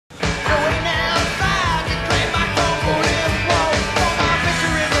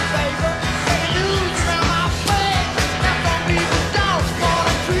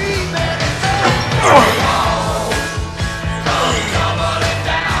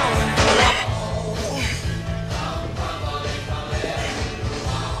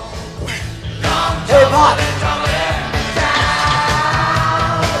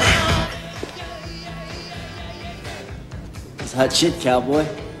Hot shit, cowboy.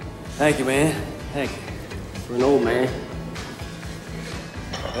 Thank you, man. Thank you. For an old man.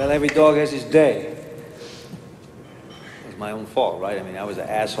 Well, every dog has his day. It was my own fault, right? I mean, I was an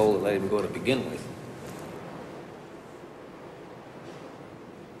asshole that let him go to begin with.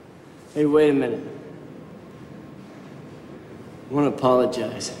 Hey, wait a minute. I want to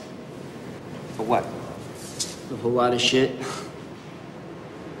apologize. For what? A whole lot of shit.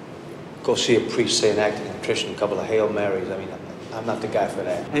 Go see a priest, say an acting electrician, a couple of Hail Marys. I mean, I'm not the guy for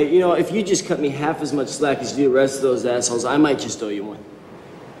that. Hey, you know, if you just cut me half as much slack as you do the rest of those assholes, I might just owe you one.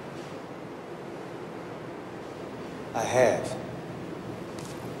 I have.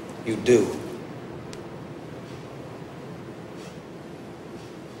 You do.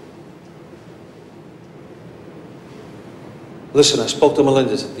 Listen, I spoke to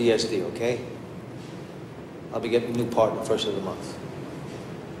Melendez at DSD, okay? I'll be getting a new partner first of the month.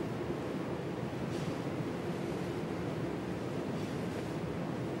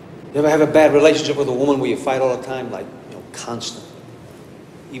 You ever have a bad relationship with a woman where you fight all the time? Like, you know, constantly.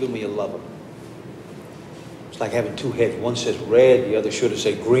 Even when you love her. It's like having two heads. One says red, the other should have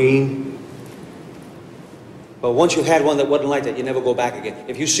said green. But once you had one that wasn't like that, you never go back again.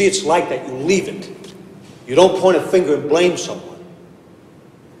 If you see it's like that, you leave it. You don't point a finger and blame someone.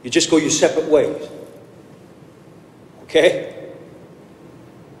 You just go your separate ways. Okay?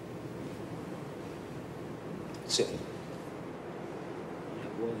 That's it.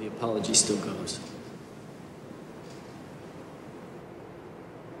 Well, the apology still goes.